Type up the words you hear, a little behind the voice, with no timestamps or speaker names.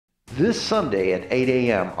This Sunday at 8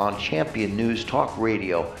 a.m. on Champion News Talk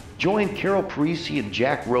Radio, join Carol Parisi and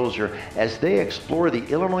Jack Roeser as they explore the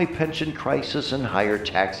Illinois pension crisis and higher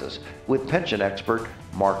taxes with pension expert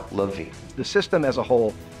Mark Levine. The system as a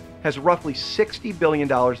whole has roughly $60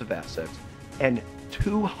 billion of assets and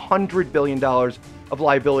 $200 billion of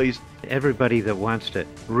liabilities. Everybody that wants to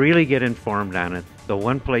really get informed on it, the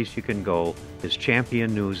one place you can go is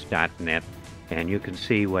championnews.net, and you can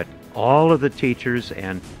see what all of the teachers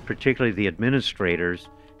and particularly the administrators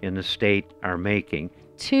in the state are making.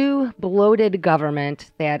 Too bloated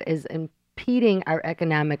government that is impeding our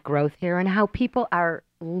economic growth here, and how people are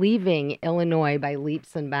leaving Illinois by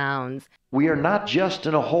leaps and bounds. We are not just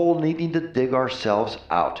in a hole needing to dig ourselves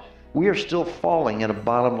out. We are still falling in a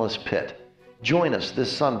bottomless pit. Join us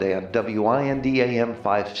this Sunday on WIND AM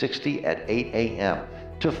 560 at 8 a.m.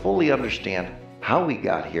 to fully understand how we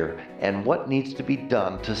got here and what needs to be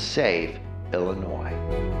done to save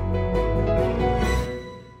Illinois.